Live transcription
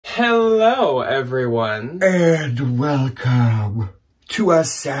Hello, everyone. And welcome to a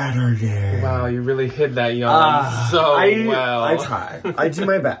Saturday. Wow, you really hid that yawn well. I try. I do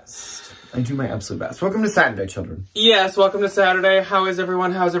my best. I do my absolute best. Welcome to Saturday, children. Yes, welcome to Saturday. How is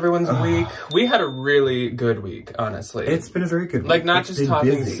everyone? How's everyone's week? We had a really good week, honestly. It's been a very good week. Like, not just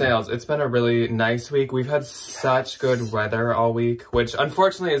talking sales. It's been a really nice week. We've had such good weather all week, which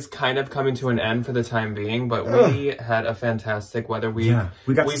unfortunately is kind of coming to an end for the time being, but we had a fantastic weather week. Yeah,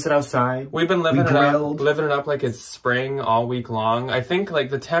 we got to sit outside. We've been living it up like it's spring all week long. I think, like,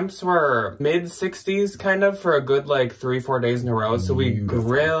 the temps were mid-60s, kind of, for a good, like, 3-4 days in a row. So we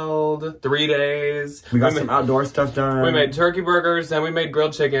grilled 3 days. We got some outdoor stuff done. We made turkey burgers, then we made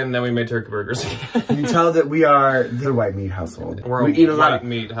grilled chicken, then we made turkey burgers. You can tell that we are the white meat household. We eat a lot of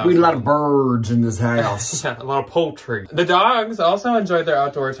meat household. We eat a lot of birds in this house. Yeah, a lot of poultry. The dogs also enjoyed their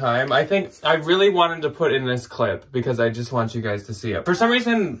outdoor time. I think I really wanted to put in this clip because I just want you guys to see it. For some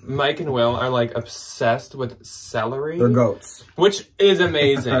reason, Mike and Will are like obsessed with celery. They're goats. Which is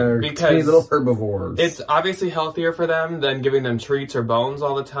amazing because tiny little herbivores. It's obviously healthier for them than giving them treats or bones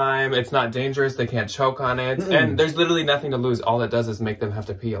all the time. It's not dangerous. They can't choke on it. And there's literally nothing to lose. All it does is make them have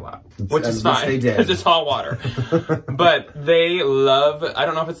to pee a lot. Which is fine because it's all water. But they love, I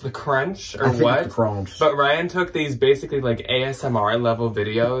don't know if it's the crunch or what. It's the crunch. But Ryan took these basically like ASMR level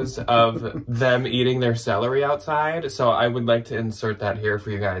videos of them eating their celery outside. So I would like to insert that here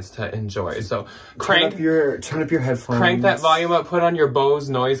for you guys to enjoy. So turn up your headphones. Crank that volume up, put on your Bose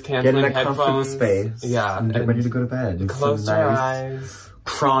noise canceling headphones. Get in a comfortable space. Yeah. And get ready to go to bed. Close your eyes.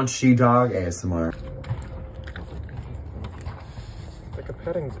 Crunchy dog ASMR. Like a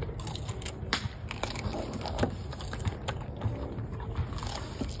petting zoo.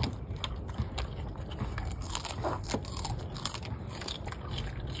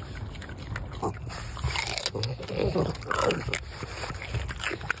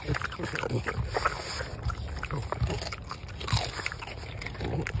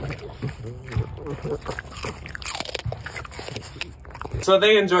 So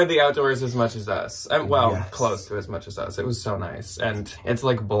they enjoyed the outdoors as much as us. And, well, yes. Close to as much as us. It was so nice. And it's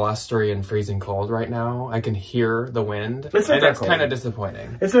like blustery and freezing cold right now. I can hear the wind. It's not that cold. Kind of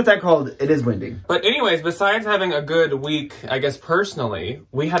disappointing. It's not that cold. It is windy. But anyways, besides having a good week, I guess personally,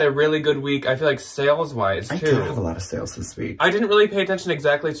 we had a really good week, I feel like sales-wise, too. I did have a lot of sales this week. I didn't really pay attention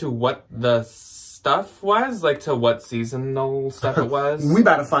exactly to what the stuff was, like to what seasonal stuff it was. We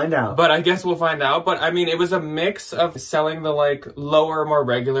about to find out. But I guess we'll find out. But I mean, it was a mix of selling the like lower, more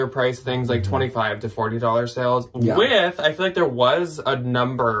regular price things like $25 to $40 sales with, I feel like there was a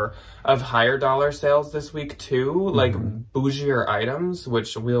number of higher dollar sales this week too, like bougier items,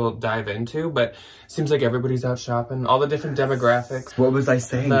 which we'll dive into, but seems like everybody's out shopping, all the different demographics. What was I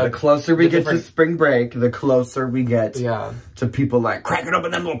saying? The closer we get to spring break, the closer we get to people like cracking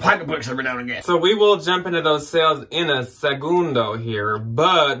open them little pocketbooks every now and again. So we will jump into those sales in a segundo here,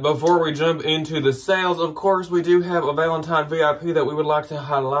 but before we jump into the sales, of course, we do have a Valentine VIP that we would like to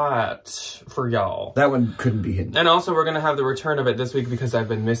highlight for y'all. That one couldn't be hidden. And also, we're going to have the return of it this week because I've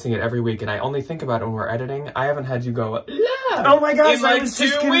been missing it every week, and I only think about it when we're editing. I haven't had you go, oh my gosh, in like I was 2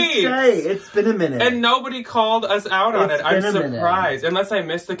 just weeks. Say, it's been a minute. And nobody called us out on it. I'm surprised. Unless I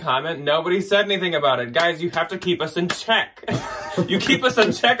missed the comment, nobody said anything about it. Guys, you have to keep us in check. You keep us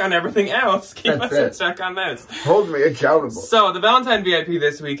in check on everything else. Keep us in check on this. Hold me accountable. So, the Valentine VIP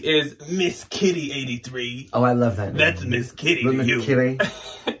this week is Miss Kitty 83. Oh, I love that name. That's Miss Kitty to you. Kitty.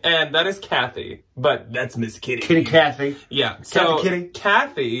 And that is Kathy, but that's Miss Kitty. Kitty Kathy. Yeah. So,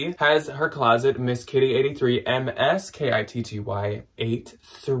 Kathy has her closet, Miss Kitty 83, MSKITTY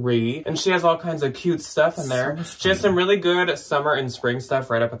 83. And she has all kinds of cute stuff in there. She has some really good summer and spring stuff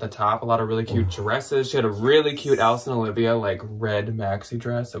right up at the top. A lot of really cute dresses. She had a really cute Allison Olivia, like, red maxi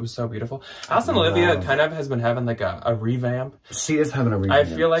dress. It was so beautiful. Allison Olivia kind of has been having, like, a revamp. She is having a revamp.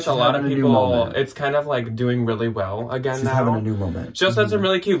 I feel like a lot of people, it's kind of, like, doing really well again now. She's having a new moment. She also had some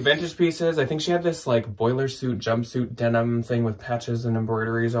really cute vintage pieces. I think she had this, like, boiler suit, jumpsuit denim thing with patches and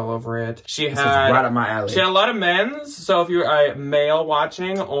embroideries all over it. This is right up my alley. She had a lot of men's, so if you're a male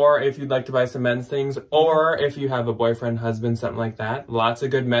watching, or if you'd like to buy some men's things, or if you have a boyfriend, husband, something like that, lots of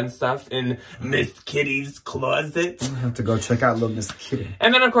good men's stuff in Miss Kitty's closet. I have to go check out little Miss Kitty.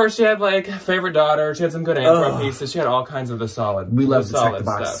 And then, of course, she had, like, favorite daughter. She had some good Anthro pieces. She had all kinds of the solid We love the solid check the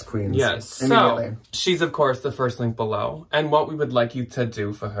box stuff. Queens. Yes. So, she's, of course, the first link below. And what we would like you to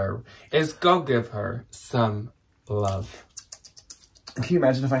do for her is go give her some love. Can you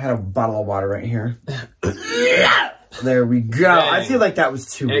imagine if I had a bottle of water right here? There we go. Dang. I feel like that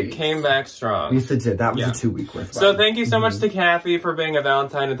was 2 weeks. It came back strong. Yes, it did. That was a 2 week worth. So thank you so much to Kathy for being a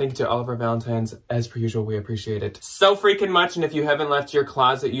Valentine, and thank you to all of our Valentines. As per usual, we appreciate it so freaking much. And if you haven't left your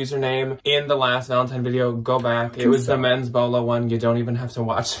closet username in the last Valentine video, go back. It was the men's bolo one. You don't even have to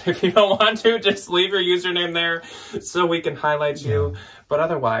watch it if you don't want to. Just leave your username there so we can highlight you. But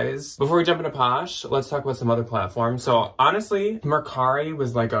otherwise, before we jump into Posh, let's talk about some other platforms. So honestly, Mercari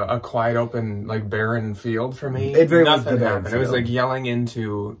was like a quiet, open, like barren field for me. It very nothing was happened. It was like yelling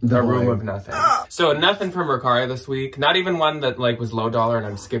into the a room of nothing. So nothing from Mercari this week. Not even one that like was low dollar and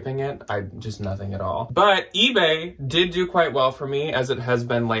I'm skipping it. Just nothing at all. But eBay did do quite well for me, as it has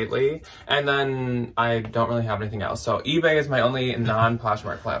been lately. And then I don't really have anything else. So eBay is my only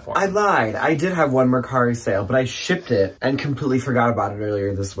non-Poshmark platform. I lied. I did have one Mercari sale, but I shipped it and completely forgot about it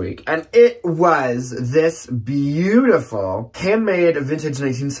earlier this week. And it was this beautiful handmade vintage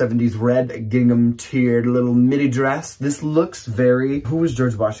 1970s red gingham tiered little midi dress. This looks very... Who was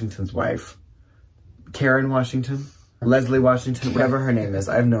George Washington's wife? Karen Washington? Leslie Washington? Whatever her name is.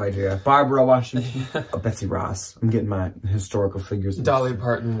 I have no idea. Barbara Washington? Oh, Betsy Ross. I'm getting my historical figures. Dolly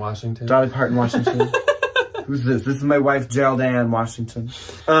Parton Washington. Dolly Parton Washington. Who's this? This is my wife, Geraldine Washington.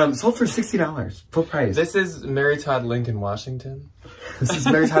 Sold for $60. Full price. This is Mary Todd Lincoln Washington. This is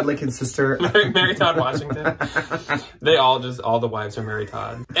Mary Todd Lincoln's sister. Mary Todd Washington. all the wives are Mary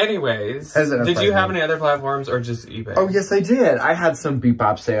Todd. Anyways, did you have any other platforms or just eBay? Oh, yes, I did. I had some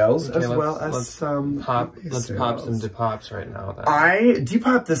Bebop sales as well as some Let's pop some Depops right now.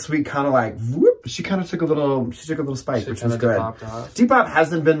 Depop this week kind of like, whoop, she kind of took a little spike, which was good. Depop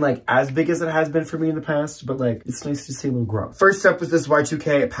hasn't been like as big as it has been for me in the past, but like, it's nice to see a little growth. First up was this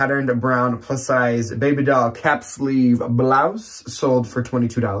Y2K patterned brown plus size baby doll cap sleeve blouse, sold for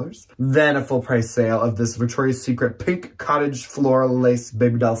 $22. Then a full price sale of this Victoria's Secret pink cottage floral lace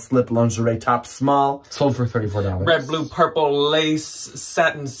baby doll slip lingerie top small, sold for $34. Red, blue, purple lace,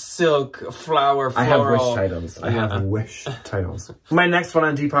 satin, silk, flower, floral. I have wish titles. I have wish titles. My next one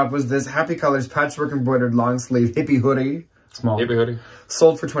on Depop was this Happy Colors patchwork embroidered long sleeve hippie hoodie. Small. Hippie hoodie.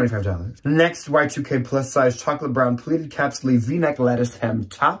 Sold for $25. Next, Y2K plus size chocolate brown pleated cap sleeve v-neck lettuce hem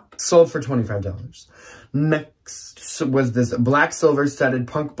top. Sold for $25. Next was this black silver studded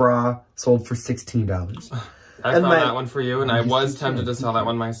punk bra. Sold for $16. I found that one for you, and I was tempted to sell that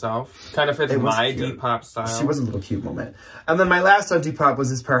one myself. Kind of fits my Depop style. She was a little cute moment. And then my last on Depop was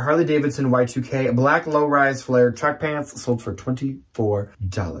this pair of Harley Davidson Y2K black low-rise flared track pants, sold for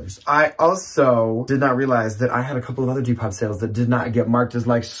 $24. I also did not realize that I had a couple of other Depop sales that did not get marked as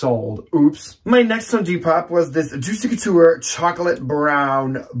like sold. Oops. My next on Depop was this Juicy Couture chocolate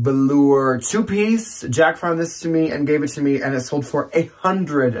brown velour two-piece. Jack found this to me and gave it to me, and it sold for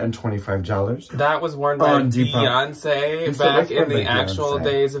 $125. That was worn by Beyonce back in the actual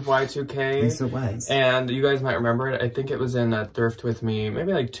days of Y2K. Yes, it was. And you guys might remember it. I think it was in a thrift with me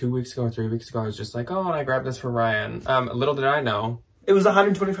maybe like 2 weeks ago or 3 weeks ago. I was just like, oh, and I grabbed this for Ryan. Little did I know. It was a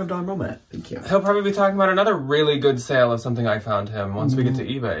 $125 moment. Thank you. He'll probably be talking about another really good sale of something I found him once we get to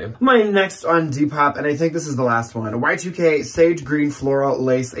eBay. My next on Depop, and I think this is the last one, Y2K sage green floral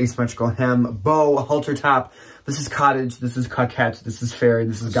lace asymmetrical hem bow halter top. This is cottage, this is coquette, this is fairy,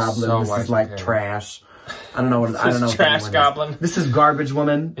 this is goblin, this is like trash. I don't know what I don't know. Trash goblin. This is garbage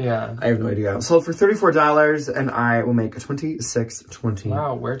woman. Yeah. I have no idea. Sold for $34, and I will make $26.20.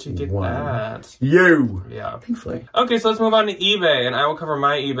 Wow, where'd you get that? You. Yeah. Thankfully. Okay, so let's move on to eBay, and I will cover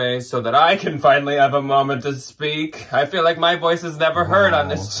my eBay so that I can finally have a moment to speak. I feel like my voice is never heard on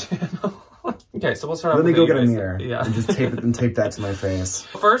this channel. Okay, so we'll start off with Let me go get a mirror. Yeah. And just tape it and tape that to my face.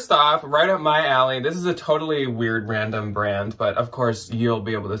 First off, right up my alley, this is a totally weird random brand, but of course you'll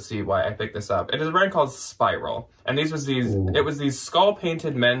be able to see why I picked this up. It is a brand called Spiral. And it was these skull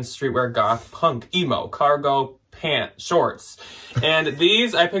painted men's streetwear goth punk emo cargo shorts. And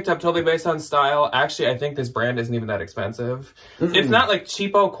these I picked up totally based on style. Actually, I think this brand isn't even that expensive. It's not like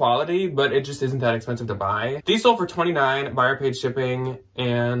cheapo quality, but it just isn't that expensive to buy. These sold for $29, buyer paid shipping,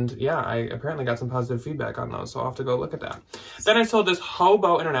 and yeah, I apparently got some positive feedback on those, so I'll have to go look at that. Then I sold this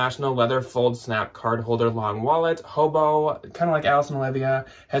Hobo International leather fold snap card holder long wallet. Hobo, kind of like Alice and Olivia,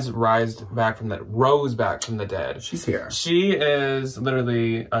 has rose back from the dead. She's here. She is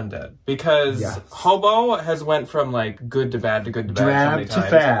literally undead because Hobo has went from like good to bad to good to bad so many times.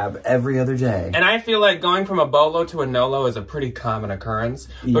 Drab to fab every other day. And I feel like going from a bolo to a no-lo is a pretty common occurrence.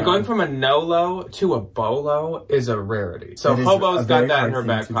 But going from a no-lo to a bolo is a rarity. So Hobo's got that in her thing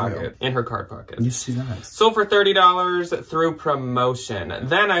back to pocket, in her card pocket. Yes, she does. Sold for $30 through promotion.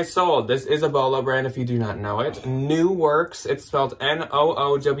 Then I sold, this is a Bolo brand if you do not know it, New Works. It's spelled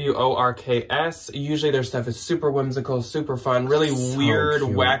Nooworks. Usually their stuff is super whimsical, super fun, really weird,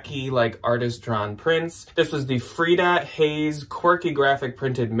 cute. wacky, like artist-drawn prints. This was the Frida Hayes quirky graphic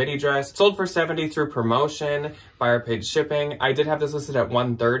printed midi dress. Sold for $70 through promotion. Buyer paid shipping. I did have this listed at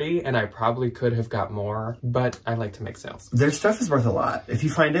 $130, and I probably could have got more, but I like to make sales. Their stuff is worth a lot. If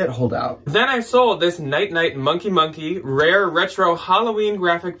you find it, hold out. Then I sold this Night Night Monkey rare retro Halloween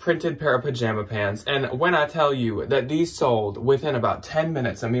graphic printed pair of pajama pants. And when I tell you that these sold within about 10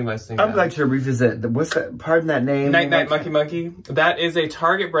 minutes of me listing them. I'd like to revisit, what's that, pardon that name? Night Night Monkey. That is a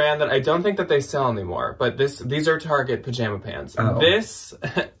Target brand that I don't think that they sell anymore, but these are Target pajama pants. Oh. This...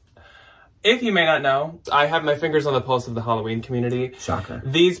 If you may not know, I have my fingers on the pulse of the Halloween community. Shocker.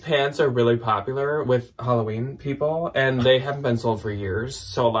 These pants are really popular with Halloween people, and they haven't been sold for years,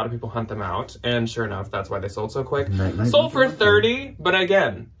 so a lot of people hunt them out, and sure enough, that's why they sold so quick. Sold for $30, but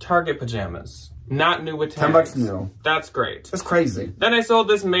again, Target pajamas. Not new with tags. $10 new. That's great. That's crazy. Then I sold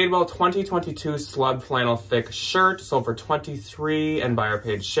this Madewell 2022 slub flannel thick shirt. Sold for $23 and buyer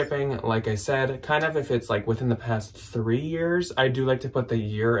paid shipping. Like I said, kind of if it's like within the past 3 years, I do like to put the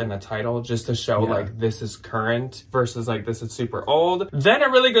year in the title just to show like this is current versus like this is super old. Then a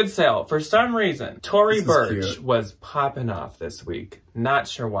really good sale. For some reason, Tory Burch was popping off this week. Not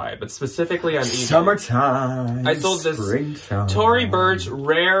sure why, but specifically on eBay. Summertime. I sold this Tory Burch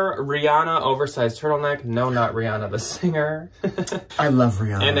rare Rihanna oversized turtleneck. No, not Rihanna the singer. I love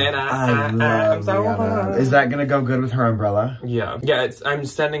Rihanna. And then I love Rihanna. Is that gonna go good with her umbrella? Yeah. I'm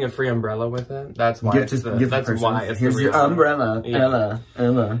sending a free umbrella with it. That's why Here's your umbrella. Yeah.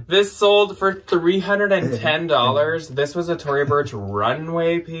 Ella. This sold for $310. This was a Tory Burch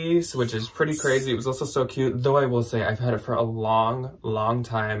runway piece, which is pretty crazy. It was also so cute, though I will say I've had it for a long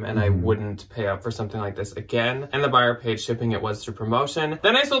time, and I wouldn't pay up for something like this again. And the buyer paid shipping. It was through promotion.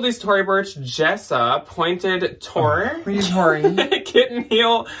 Then I sold these Tory Burch Jessa pointed Tory kitten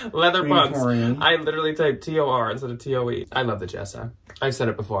heel leather pumps. I literally typed T-O-R instead of T-O-E. I love the Jessa. I've said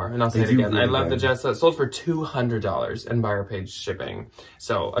it before, and I'll say it again. I love the Jessa. Sold for $200 and buyer paid shipping.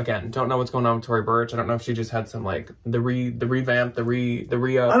 So again, don't know what's going on with Tory Burch. I don't know if she just had some like the revamp, the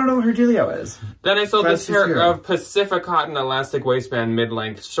re-up. I don't know what her dealio is. Then I sold this pair of Pacific Cotton elastic waistband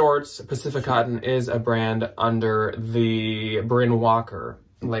mid-length shorts. Pacific Cotton is a brand under the Bryn Walker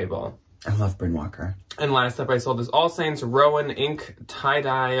label. I love Bryn Walker. And last up, I sold this All Saints Rowan ink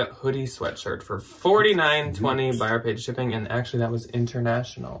tie-dye hoodie sweatshirt for $49.20 buyer paid shipping, and actually that was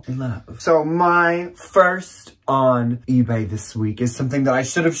international. Love. So my first on eBay this week is something that I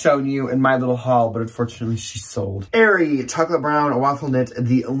should have shown you in my little haul, but unfortunately she sold. Airy chocolate brown waffle knit,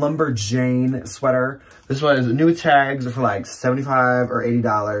 the Lumberjane sweater. This was new tags for like $75 or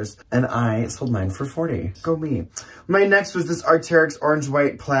 $80, and I sold mine for $40. Go me. My next was this Arc'teryx orange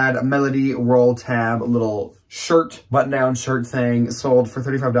white plaid melody roll tab little shirt, button-down shirt thing, sold for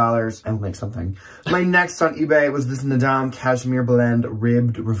 $35. I will make something. My next on eBay was this Nadam cashmere blend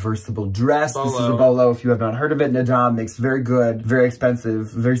ribbed reversible dress. Bolo. This is a bolo. If you have not heard of it, Nadam makes very good, very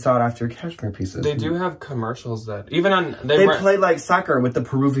expensive, very sought-after cashmere pieces. They do have commercials that, even on... They play like soccer with the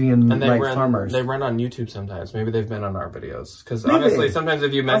Peruvian farmers. They run on YouTube sometimes. Maybe they've been on our videos. Because honestly, sometimes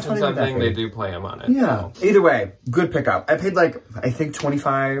if you mention something, they do play them on it. Yeah. So. Either way, good pickup. I paid like, I think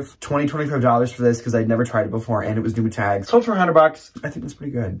 $25 for this because I'd never tried it before, and it was new with tags. Sold for $100. I think that's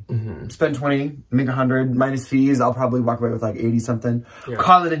pretty good. Spend 20, make 100 minus fees. I'll probably walk away with like 80 something. Yeah.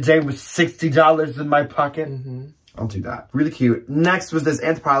 Call it a day with $60 in my pocket. I'll do that. Really cute. Next was this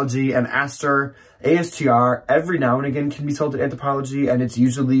Anthropologie and Aster ASTR. Every now and again can be sold at Anthropologie, and it's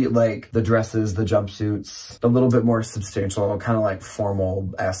usually like the dresses, the jumpsuits, a little bit more substantial, kind of like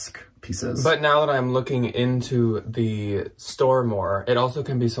formal-esque pieces. But now that I'm looking into the store more, it also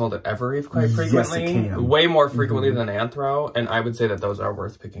can be sold at Evereve quite frequently. Yes, it can. Way more frequently than Anthro, and I would say that those are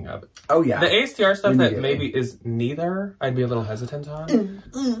worth picking up. Oh, yeah. The ASTR stuff that maybe is neither, I'd be a little hesitant on.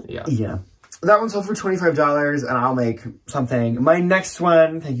 Yeah. That one sold for $25, and I'll make something. My next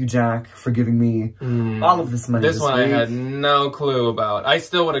one, thank you, Jack, for giving me all of this money. This one week. I had no clue about. I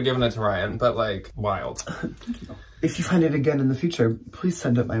still would have given it to Ryan, but like, wild. If you find it again in the future, please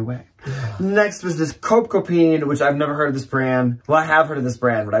send it my way. Yeah. Next was this Cope Copine, which I've never heard of this brand. Well, I have heard of this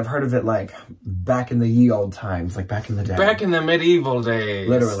brand, but I've heard of it like back in the ye old times, like back in the day. Back in the medieval days.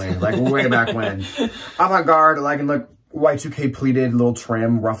 Literally, like way back when. Avant-garde, like, and look Y2K pleated little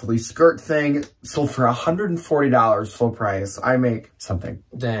trim ruffly skirt thing. Sold for $140 full price. I make something.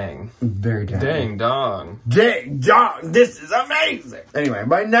 Dang. Very dang. Dang dong. Dang dong. This is amazing. Anyway,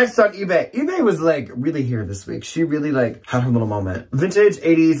 my next on eBay. eBay was like really here this week. She really like had her little moment. Vintage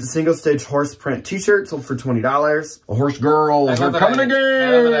 80s single stitch horse print t-shirt sold for $20. A horse girls are coming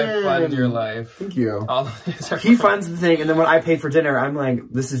again. I love that I fund your life. Thank you. All of these are He funds the thing, and then when I pay for dinner, I'm like,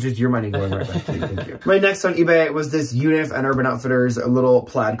 this is just your money going right back to you. Thank you. My next on eBay was this Unif and Urban Outfitters little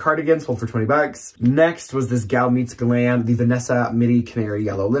plaid cardigan, sold for $20. Next was this Gal Meets Glam, the Vanessa Midi Canary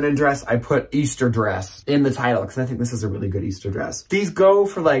Yellow linen dress. I put Easter dress in the title because I think this is a really good Easter dress. These go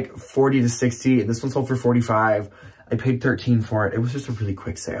for like 40 to 60. This one sold for 45. I paid 13 for it. It was just a really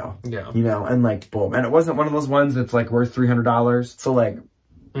quick sale. Yeah. You know, and like, boom. And it wasn't one of those ones that's like worth $300. So like,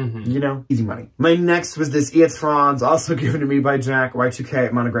 you know, easy money. My next was this It's Franz, also given to me by Jack,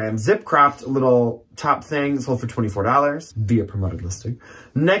 Y2K monogram zip cropped little top thing, sold for $24 via promoted listing.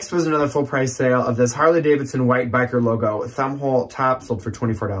 Next was another full price sale of this Harley Davidson white biker logo thumb hole top, sold for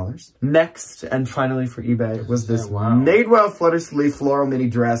 $24. Next, and finally for eBay, was this Madewell flutter sleeve floral mini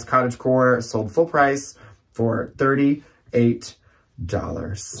dress cottage core, sold full price for $38.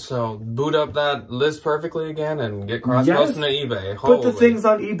 So boot up that list perfectly again and get cross-posting to eBay. Put the things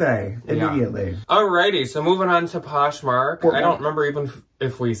on eBay immediately. Yeah. Alrighty, so moving on to Poshmark. I don't remember even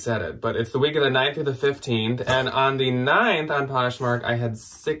if we said it, but it's the week of the 9th through the 15th. And on the 9th on Poshmark, I had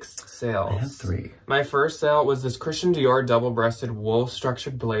 6 sales. I had 3. My first sale was this Christian Dior double-breasted wool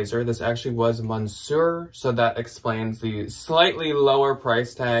structured blazer. This actually was Monsieur, so that explains the slightly lower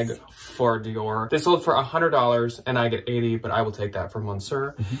price tag for Dior. This sold for $100 and I get 80, but I will take that for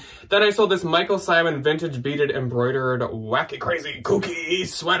Monsieur. Then I sold this Michael Simon vintage beaded embroidered wacky crazy kooky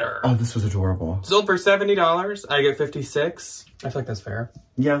sweater. Oh, this was adorable. Sold for $70. I get 56. I feel like that's fair.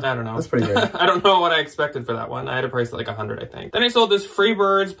 Yeah. I don't know. That's pretty good. I don't know what I expected for that one. I had a price at like 100, I think. Then I sold this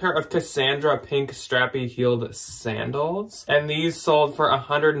Freebirds pair of Cassandra pink strappy heeled sandals. And these sold for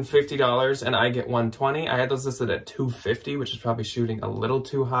 $150 and I get 120. I had those listed at 250, which is probably shooting a little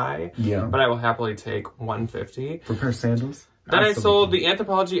too high. Yeah. But I will happily take 150. For a pair of sandals? Then I sold the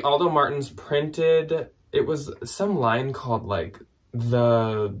Anthropologie Aldo Martins printed, it was some line called like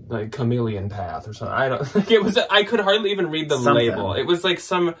the chameleon path or something. I don't like it was. I could hardly even read the label. It was like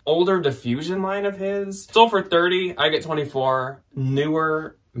some older diffusion line of his. Sold for 30. I get 24.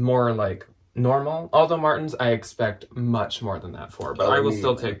 Newer, more like normal. Aldo Martins, I expect much more than that for, but I will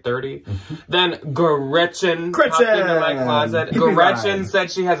still take 30. Then Gretchen popped into my closet. Gretchen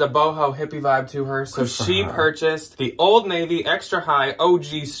said she has a boho hippie vibe to her, so she purchased the Old Navy extra high OG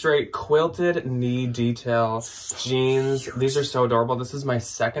straight quilted knee detail jeans. These are so adorable. This is my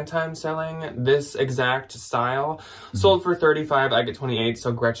second time selling this exact style. Sold for 35. I get 28.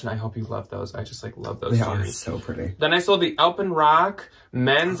 So Gretchen, I hope you love those. I just like love those jeans. They are so pretty. Then I sold the Alpenrock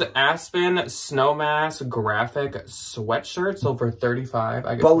men's Aspen Snowmass graphic sweatshirt, sold for 35.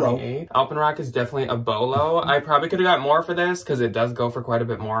 I get 28. Alpenrock is definitely a bolo. I probably could have got more for this because it does go for quite a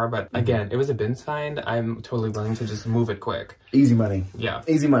bit more, but again, it was a bins find. I'm totally willing to just move it quick. Easy money. Yeah.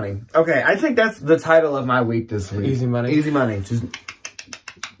 Easy money. Okay, I think that's the title of my week this week. Easy money. Easy money. Just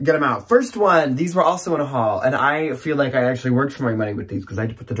get them out. First one, these were also in a haul, and I feel like I actually worked for my money with these because I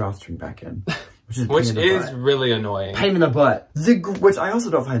had to put the drawstring back in. Which is really annoying. Pain in the butt. Which I also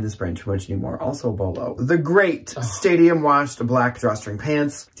don't find this brand too much anymore. Also Bolo. The Great Stadium washed black drawstring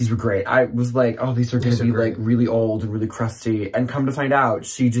pants. These were great. I was like, oh, these are going to be like really old and really crusty. And come to find out,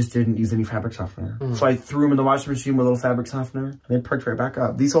 she just didn't use any fabric softener. So I threw them in the washing machine with a little fabric softener. And they perked right back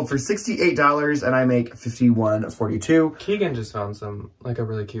up. These sold for $68 and I make $51.42. Keegan just found some, like a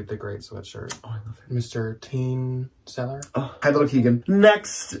really cute The Great sweatshirt. Oh, I love it. Mr. Teen Seller. Oh, hi, little Keegan.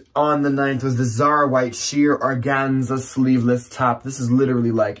 Next on the 9th was the Zara white sheer organza sleeveless top. This is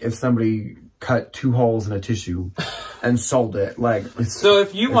literally like if somebody cut 2 holes in a tissue and sold it. Like, so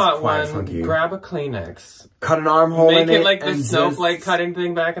if you want one, funky. Grab a Kleenex. Cut an armhole in it. Make it like the snowflake cutting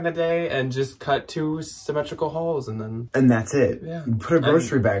thing back in the day and just cut 2 symmetrical holes and then... And that's it. Yeah. Put a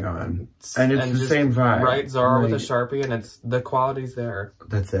grocery bag on. And it's the same vibe. Right, Zara with a Sharpie and it's the quality's there.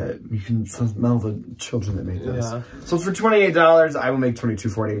 That's it. You can smell the children that made this. Yeah. So for $28, I will make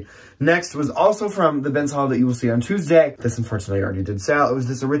 $22.40. Next was also from the Ben's Haul that you will see on Tuesday. This unfortunately already did sell. It was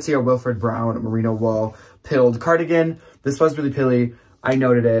this Aritzia Wilfred Brown merino wool pilled cardigan. This was really pilly. I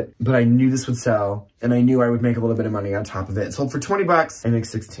noted it, but I knew this would sell, and I knew I would make a little bit of money on top of it. It sold for $20. I make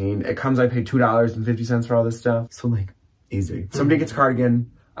 $16. It comes, I paid $2.50 for all this stuff. So like, easy. Somebody gets a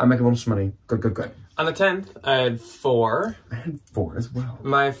cardigan, I make a little money. Good, good, good. On the 10th, I had 4. I had 4 as well.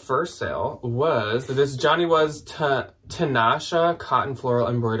 My first sale was this Johnny Was Tinashe cotton floral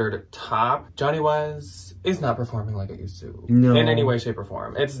embroidered top. Johnny is not performing like it used to. No. In any way, shape, or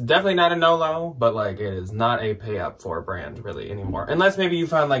form. It's definitely not a no-low, but like it is not a pay-up for brand really anymore. Unless maybe you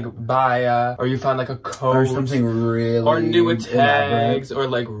found like Baya, or you found like a Coat. Or something really or new tags, elaborate. or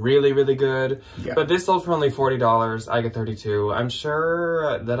like really, really good. Yeah. But this sold for only $40. I get 32. I'm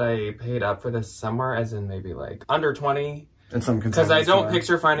sure that I paid up for this somewhere, as in maybe like under 20. Because I don't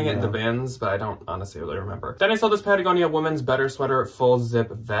picture finding it in the bins, but I don't honestly really remember. Then I sold this Patagonia Women's Better Sweater full zip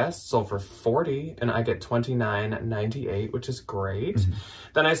vest, sold for $40, and I get $29.98, which is great.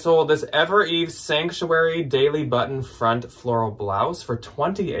 Then I sold this Ever Eve Sanctuary Daily Button Front Floral Blouse for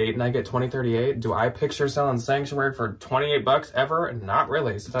 $28, and I get $20.38. Do I picture selling Sanctuary for $28 ever? Not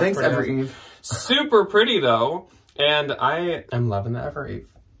really. So that's thanks, Ever Eve. Super pretty though, and I am loving the Ever Eve.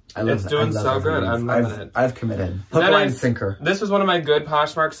 It's doing so good. I'm loving it. I've committed. Hook, line, sinker. This was one of my good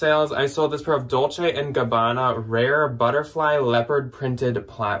Poshmark sales. I sold this pair of Dolce & Gabbana Rare Butterfly Leopard Printed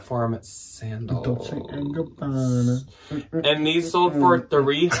Platform Sandals. Dolce & Gabbana. And these sold for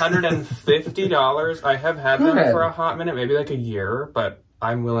 $350. I have had them for a hot minute, maybe like a year, but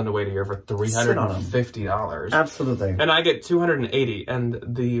I'm willing to wait a year for $350. Absolutely. And I get $280. And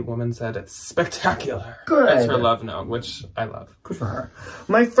the woman said it's spectacular. Good. That's her love note, which I love. Good for her.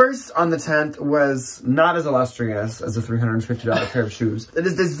 My first on the 10th was not as illustrious as a $350 pair of shoes. It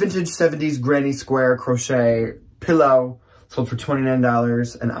is this vintage 70s granny square crochet pillow. Sold for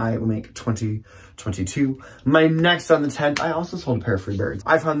 $29, and I will make $22. My next on the 10th, I also sold a pair of Freebirds.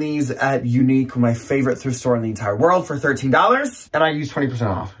 I found these at Unique, my favorite thrift store in the entire world, for $13, and I used 20%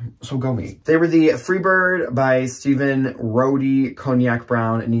 off, so go me. They were the Freebird by Stephen Rody Cognac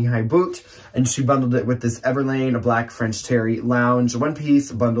Brown knee-high boot, and she bundled it with this Everlane black French terry lounge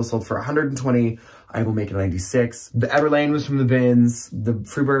one-piece bundle, sold for $120. I will make it 96. The Everlane was from the bins. The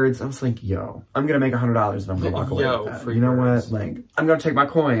Freebirds, I was like, yo, I'm gonna make $100 and I'm gonna walk away with that. You know what? Like, I'm gonna take my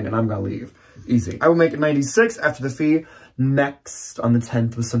coin and I'm gonna leave. Easy. I will make it 96 after the fee. Next on the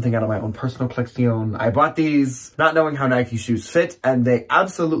 10th was something out of my own personal collection. I bought these not knowing how Nike shoes fit, and they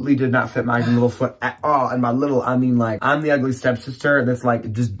absolutely did not fit my little foot at all. And by little, I mean like, I'm the ugly stepsister that's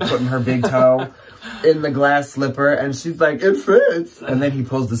like just putting her big toe in the glass slipper, and she's like, it fits. And then he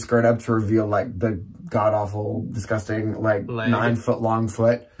pulls the skirt up to reveal like the god-awful, disgusting, like 9-foot long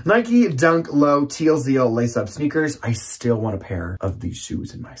foot. Nike Dunk Low Teal Zeal lace-up sneakers. I still want a pair of these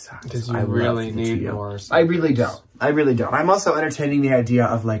shoes in my size. Because you really need more. I really don't. I really don't. I'm also entertaining the idea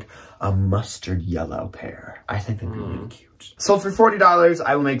of like a mustard yellow pair. I think that'd be really cute. Sold for $40.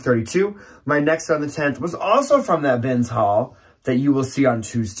 I will make 32. My next on the 10th was also from that bins haul that you will see on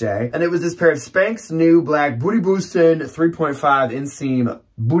Tuesday. And it was this pair of Spanx new black booty boosting 3.5 inseam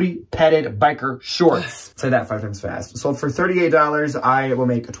booty padded biker shorts. Say that 5 times fast. Sold for $38. I will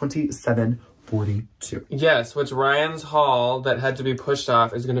make $27.42. Yes, which Ryan's haul that had to be pushed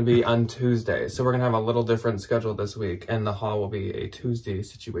off is going to be on Tuesday. So we're going to have a little different schedule this week, and the haul will be a Tuesday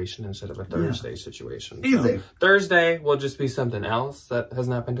situation instead of a Thursday situation. Easy. So Thursday will just be something else that has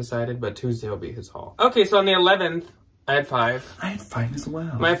not been decided, but Tuesday will be his haul. Okay, so on the 11th, I had 5. I had 5 as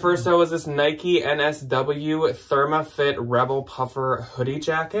well. My first though was this Nike NSW ThermaFit Rebel Puffer hoodie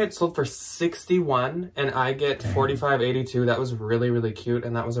jacket. Sold for $61, and I get $45.82. That was really, really cute,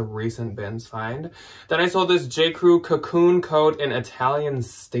 and that was a recent bins find. Then I sold this J. Crew cocoon coat in Italian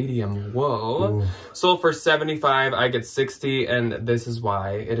stadium wool. Ooh. Sold for $75. I get $60, and this is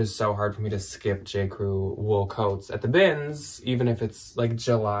why it is so hard for me to skip J. Crew wool coats at the bins, even if it's like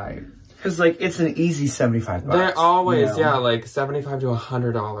July. Because, like, it's an easy $75. They're always, yeah, like $75 to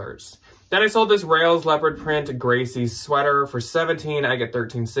 $100. Then I sold this Rails leopard print Gracie sweater for $17. I get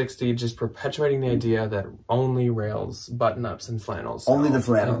 $13.60, just perpetuating the idea that only Rails button-ups and flannels. Only the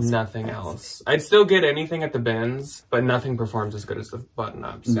flannels. And nothing else. I'd still get anything at the bins, but nothing performs as good as the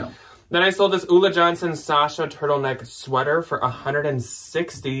button-ups. No. Then I sold this Ula Johnson Sasha turtleneck sweater for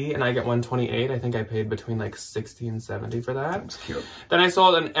 $160, and I get $128. I think I paid between like $60 and $70 for that. That's cute. Then I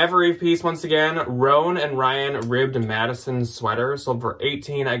sold an Ever Eve piece once again, Roan and Ryan ribbed Madison sweater, sold for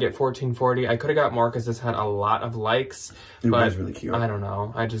 $18. I get $14.40. I could have got more because this had a lot of likes. It was really cute. I don't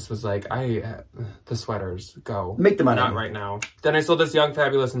know. I just was like, the sweaters, go. Make the money. Not right now. Then I sold this Young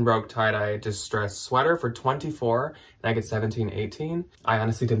Fabulous and Broke tie-dye distressed sweater for $24, and I get $17.18. I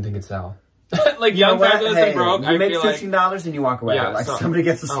honestly didn't think it'd sell. Like Young Fabulous and Broke, you make $15 and you walk away. Yeah, so, somebody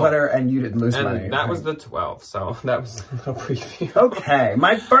gets a sweater and you didn't lose money. That was the 12th, so that was a little preview. Okay,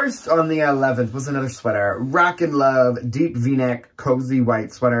 my first on the 11th was another sweater. Rock and Love, deep V-neck, cozy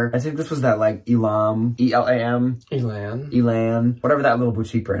white sweater. I think this was that like Elam, E-L-A-M. Elan. Whatever that little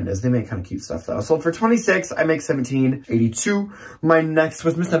boutique brand is. They make kind of cute stuff though. Sold for $26, I make $17.82. My next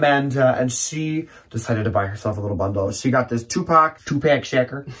was Miss Amanda, and she decided to buy herself a little bundle. She got this two-pack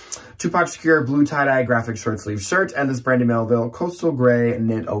shaker. Tupac Shakur blue tie-dye graphic short sleeve shirt and this Brandy Melville coastal gray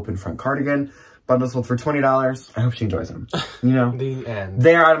knit open front cardigan. Bundle sold for $20. I hope she enjoys them. You know? The end.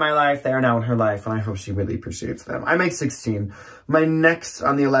 They are out of my life. They are now in her life, and I hope she really appreciates them. I make 16. My next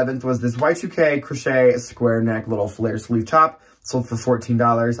on the 11th was this Y2K crochet square neck little flare sleeve top. Sold for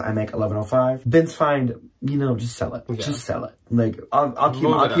 $14. I make $11.05. Ben's fine. You know, just sell it. Yeah. Just sell it. Like, I'll keep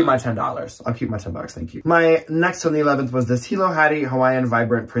my $10. I'll keep my $10. Thank you. My next on the 11th was this Hilo Hattie Hawaiian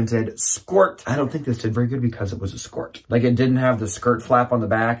Vibrant Printed Skirt. I don't think this did very good because it was a skirt. Like, it didn't have the skirt flap on the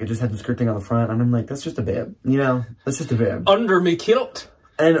back. It just had the skirt thing on the front. And I'm like, that's just a bib. You know? That's just a bib. Under me kilt.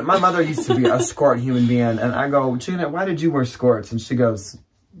 And my mother used to be a skirt human being. And I go, Janet, why did you wear skirts? And she goes,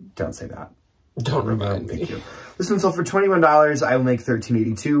 don't say that. Don't remind me. Thank you. This one sold for $21. I will make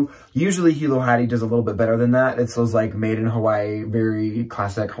 $13.82. Usually Hilo Hattie does a little bit better than that. It's those like made in Hawaii, very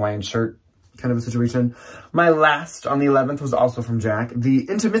classic Hawaiian shirt kind of a situation. My last on the 11th was also from Jack. The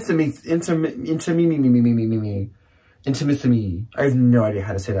Intimissimi. I have no idea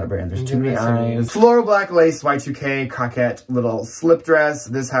how to say that brand. There's too many eyes. Floral black lace Y2K coquette little slip dress.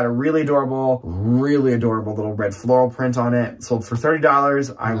 This had a really adorable little red floral print on it. Sold for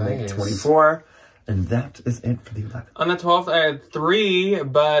 $30. I will make $24. And that is it for the 11th. On the 12th, I had 3,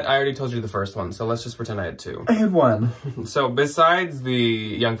 but I already told you the first one, so let's just pretend I had 2. I had 1. So besides the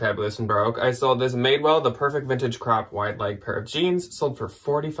Young Fabulous and Broke, I sold this Madewell, the perfect vintage crop wide leg pair of jeans. Sold for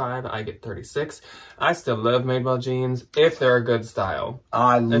 $45. I get $36. I still love Madewell jeans if they're a good style.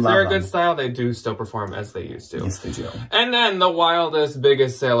 If they're a good style, they do still perform as they used to. Yes, they do. And then the wildest,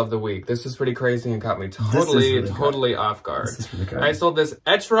 biggest sale of the week. This was pretty crazy and caught me totally off guard. This is really good. I sold this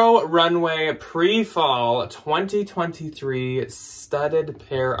Etro Runway Pre-Fall 2023 studded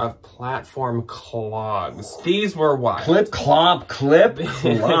pair of platform clogs. These were wild. Clip, clop, clip,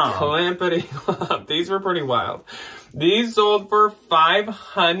 clop. Clippity clop. These were pretty wild. These sold for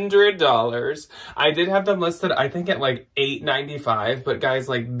 $500. I did have them listed, I think, at like $8.95. But guys,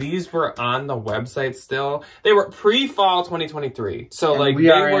 like, these were on the website still. They were pre-fall 2023. So, like, they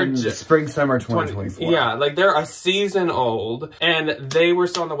were in spring, summer 2024. Yeah, like, they're a season old. And they were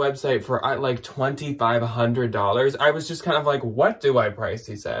still on the website for, like, $2,500. I was just kind of like, what do I price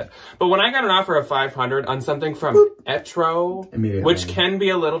these at? But when I got an offer of $500 on something from Etro, which can be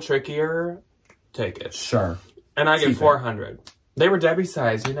a little trickier, take it. Sure. And I get $400. They were Debbie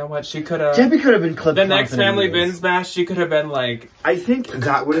size. You know what? She could have... Debbie could have been clipped. The next Family Bins Bash, she could have been like... I think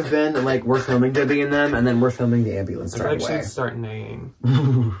that would have been like, we're filming Debbie and them, and then we're filming the ambulance right away. She'd start name. They'd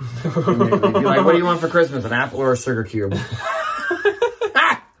be like, what do you want for Christmas? An apple or a sugar cube?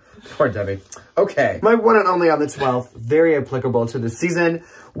 Poor Debbie. Okay. My one and only on the 12th, very applicable to the season.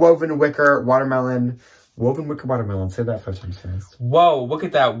 Woven wicker watermelon. Woven wicker watermelon. Say that 5 times fast. Whoa, look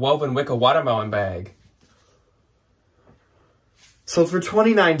at that woven wicker watermelon bag. Sold for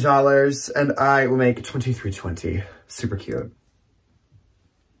 $29, and I will make $23.20. Super cute.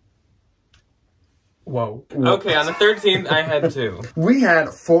 Whoa. Okay, on the 13th, I had 2. We had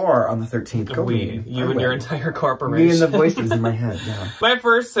 4 on the 13th. Go me. You and your entire corporation. Me and the voices in my head, yeah. My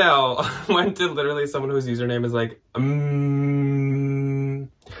first sale went to literally someone whose username is like,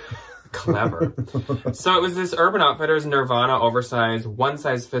 clever. So it was this Urban Outfitters Nirvana oversized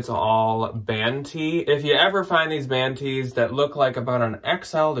one-size-fits-all band tee. If you ever find these band tees that look like about an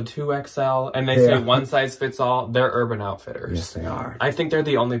XL to 2XL and they say one-size-fits-all, they're Urban Outfitters. Yes, they are. I think they're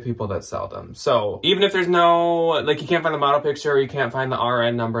the only people that sell them. So even if there's no, like, you can't find the model picture or you can't find the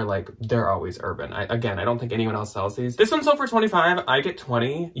RN number, like, they're always Urban. I don't think anyone else sells these. This one sold for $25. I get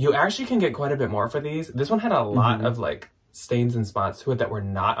 $20. You actually can get quite a bit more for these. This one had a lot of, like, stains and spots to it that were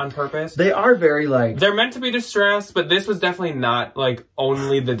not on purpose. They are very, like... They're meant to be distressed, but this was definitely not, like,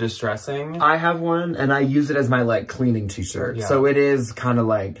 only the distressing. I have one, and I use it as my, like, cleaning t-shirt. Yeah. So it is kind of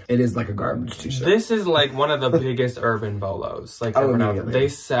like... It is like a garbage t-shirt. This is, like, one of the biggest Urban bolos. Like, they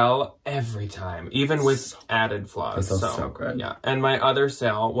sell every time, even with added flaws. They sell so good. Yeah. And my other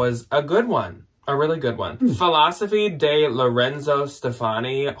sale was a good one. A really good one. Philosophy de Lorenzo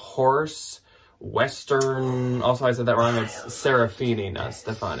Stefani Horse... Western, also I said that wrong, it's Serafini, not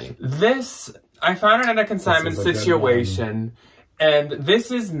Stefani. This, I found it in a consignment situation, and this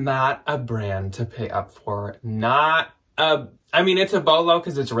is not a brand to pay up for. Not a I mean, it's a bolo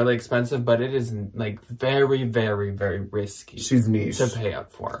because it's really expensive, but it is like very, very, very risky. She's niche. To pay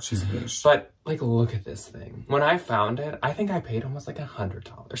up for. She's niche. But like, look at this thing. When I found it, I think I paid almost like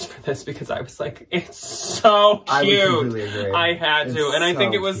 $100 for this because I was like, it's so cute. I would completely agree. I had to. And I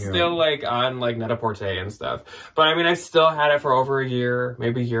think it was still like on like Net-a-Porter and stuff. But I mean, I still had it for over a year,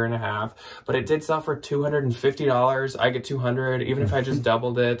 maybe a year and a half. But it did sell for $250. I get $200. Even if I just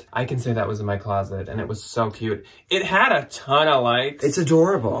doubled it, I can say that was in my closet. And it was so cute. It had a ton of likes. It's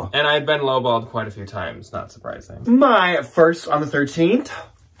adorable. And I've been lowballed quite a few times. Not surprising. My first on the 13th.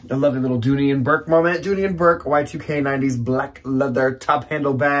 A lovely little Dooney and Burke moment. Dooney and Burke Y2K 90s black leather top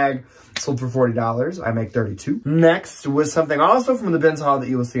handle bag. Sold for $40. I make $32. Next was something also from the Bins haul that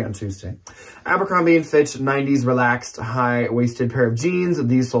you will see on Tuesday. Abercrombie & Fitch 90s relaxed high-waisted pair of jeans.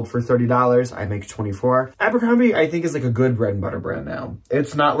 These sold for $30. I make $24. Abercrombie, I think, is like a good bread and butter brand now.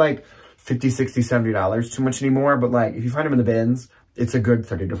 It's not like $50, $60, $70 too much anymore, but like if you find them in the bins, it's a good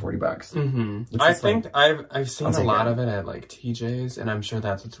 30 to 40 bucks. I think I've seen a lot of it at like TJ's, and I'm sure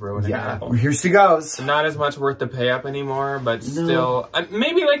that's what's ruining it. Well, here she goes. Not as much worth the pay up anymore, but still,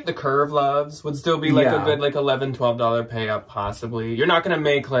 maybe like the Curve Loves would still be like a good like $11, $12 pay up possibly. You're not gonna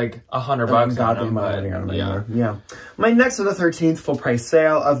make like $100 on them, but yeah. My next on the 13th full price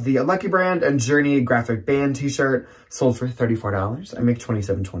sale of the Lucky Brand and Journey graphic band t-shirt. Sold for $34. I make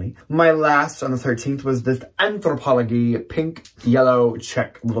 $27.20. My last on the 13th was this Anthropologie pink yellow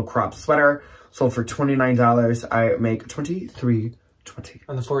check little crop sweater. Sold for $29. I make $23.20.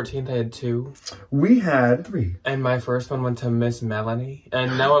 On the 14th, I had 2. We had 3. And my first one went to Miss Melanie.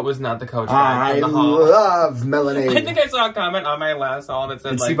 And no, it was not the Coach bag in the haul. Love Melanie. I think I saw a comment on my last haul that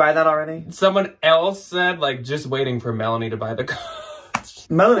said, did she buy that already? Someone else said, like, just waiting for Melanie to buy the Coach.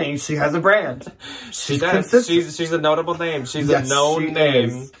 Melanie, she has a brand. She's a notable name. She's a known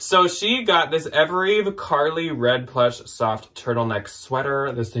name. So she got this Evereve Carly Red Plush Soft Turtleneck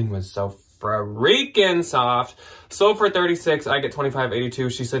Sweater. This thing was so freaking soft. Sold for $36. I get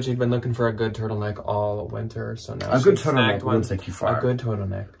 $25.82. She said she'd been looking for a good turtleneck all winter, so now a good turtleneck will take you far. A good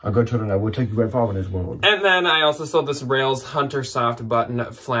turtleneck. A good turtleneck will take you very far in this world. And then I also sold this Rails Hunter Soft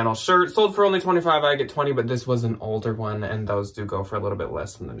Button Flannel Shirt. Sold for only $25. I get $20, but this was an older one, and those do go for a little bit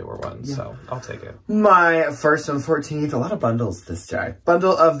less than the newer ones, so I'll take it. My first on the 14th, a lot of bundles this day.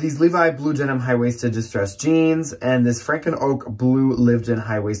 Bundle of these Levi blue denim high-waisted distressed jeans, and this Franken Oak blue lived-in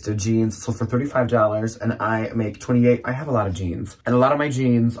high-waisted jeans. Sold for $35, and I make $28. I have a lot of jeans, and a lot of my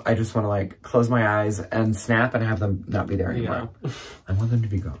jeans I just want to like close my eyes and snap and have them not be there anymore. I want them to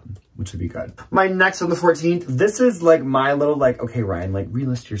be gone, which would be good. My next on the 14th, this is like my little like, okay Ryan, like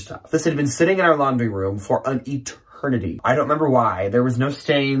relist your stuff. This had been sitting in our laundry room for an eternity. I don't remember why. There was no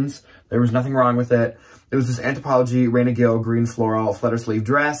stains, there was nothing wrong with it. It was this Anthropologie Raina Gill green floral flutter sleeve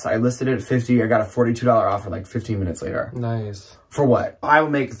dress. I listed it at $50. I got a $42 offer like 15 minutes later. Nice. For what? I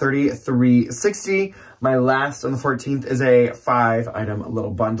will make $33.60. My last on the 14th is a 5-item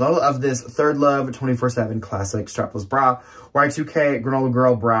little bundle of this Third Love 24/7 classic strapless bra, Y2K Granola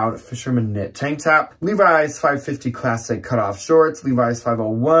Girl brown fisherman knit tank top, Levi's 550 classic cutoff shorts, Levi's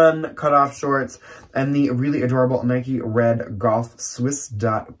 501 cutoff shorts, and the really adorable Nike red golf Swiss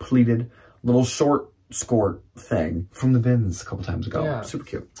dot pleated little short skirt thing from the bins a couple times ago. Yeah. Super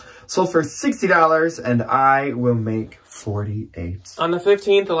cute. Sold for $60, and I will make $48. On the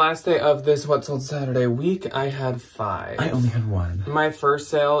 15th, the last day of this What Sold Saturday week, I had 5. I only had 1. My first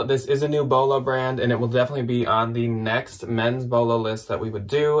sale, this is a new bolo brand, and it will definitely be on the next men's bolo list that we would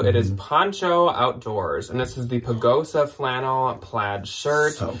do. It is Poncho Outdoors, and this is the Pagosa flannel plaid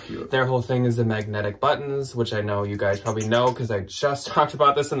shirt. So cute. Their whole thing is the magnetic buttons, which I know you guys probably know because I just talked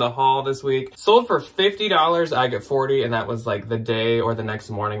about this in the haul this week. Sold for $50. I get $40, and that was like the day or the next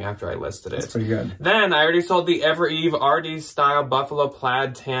morning after I listed it. That's pretty good. Then I already sold the Evereve RD style buffalo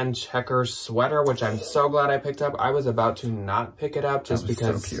plaid tan checker sweater, which I'm so glad I picked up. I was about to not pick it up just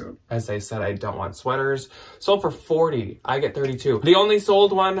because, so cute. As I said, I don't want sweaters. Sold for $40. I get $32. The only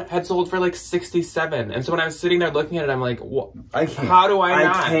sold one had sold for like $67. And so when I was sitting there looking at it, I'm like, how do I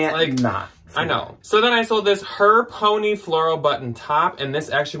not? I can't like, not. I know. So then I sold this Her Pony floral button top, and this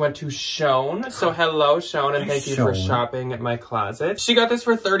actually went to Shone. So hello, Shone, and thank you for shopping at my closet. She got this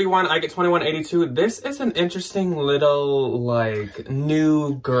for $31. I get $21.82. This is an interesting little, like,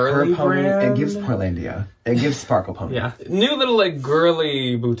 new girly brand. It gives Portlandia. It gives Sparkle Pony. Yeah. New little, like,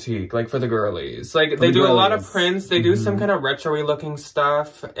 girly boutique, like, for the girlies. Like, they do a lot of prints. They do some kind of retro-y looking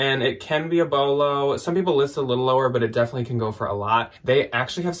stuff, and it can be a bolo. Some people list a little lower, but it definitely can go for a lot. They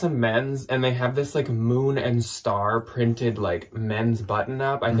actually have some men's, and they have this, like, moon and star printed, like, men's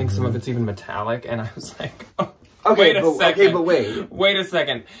button-up. I think some of it's even metallic, and I was like, oh. Okay, wait a second. Wait a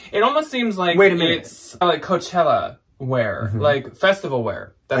second. It almost seems like it's like Coachella. wear, like festival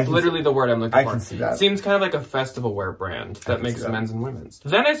wear. That's literally the word I'm looking for. I can see that. Seems kind of like a festival wear brand that makes men's and women's.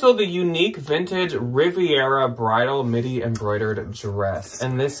 Then I sold the unique vintage Riviera bridal midi embroidered dress.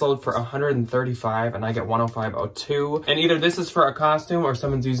 And this sold for $135 and I get $105.02. And either this is for a costume or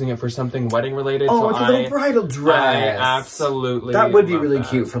someone's using it for something wedding related. Oh, so it's a little bridal dress. I absolutely That would be really that.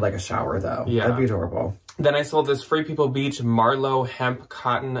 cute for like a shower though. Yeah. That'd be adorable. Then I sold this Free People Beach Marlowe hemp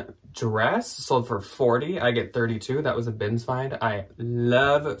cotton dress, sold for $40. I get $32. That was a bins find. I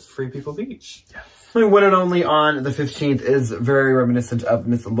love Free People Beach. Yes. My one and only on the 15th is very reminiscent of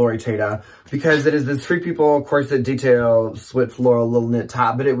Miss Lori Tata because it is this Free People corset detail sweat floral little knit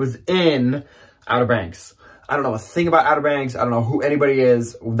top, but it was in Outer Banks. I don't know a thing about Outer Banks. I don't know who anybody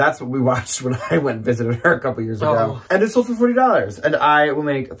is. That's what we watched when I went and visited her a couple years ago. And it sold for $40 and I will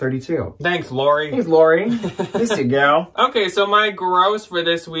make $32. Thanks, Lori. Thanks, Lori. Nice to go. Okay, so my gross for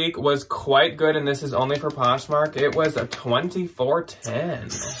this week was quite good, and this is only for Poshmark. It was a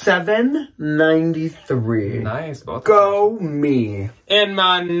 $24.10. $7.93. Nice, both. Go me. In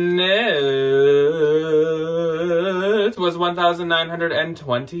my notes was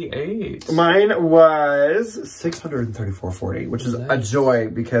 $1,928. Mine was $634.40, which is a joy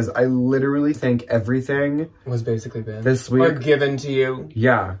because I literally think everything was basically been this week or given to you.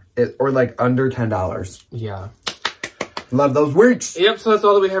 Yeah, or like under $10. Yeah. Love those weeks. Yep, so that's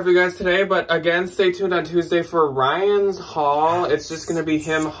all that we have for you guys today. But again, stay tuned on Tuesday for Ryan's haul. It's just going to be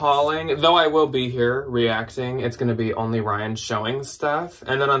him hauling. Though I will be here reacting. It's going to be only Ryan showing stuff.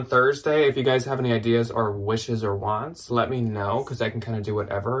 And then on Thursday, if you guys have any ideas or wishes or wants, let me know. Because I can kind of do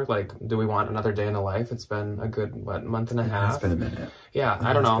whatever. Like, do we want another day in the life? It's been a good, what, month and a half? It's been a minute. Yeah,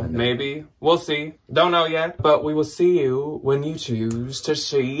 I don't know. Maybe. We'll see. Don't know yet. But we will see you when you choose to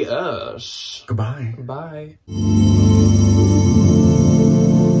see us. Goodbye. Bye.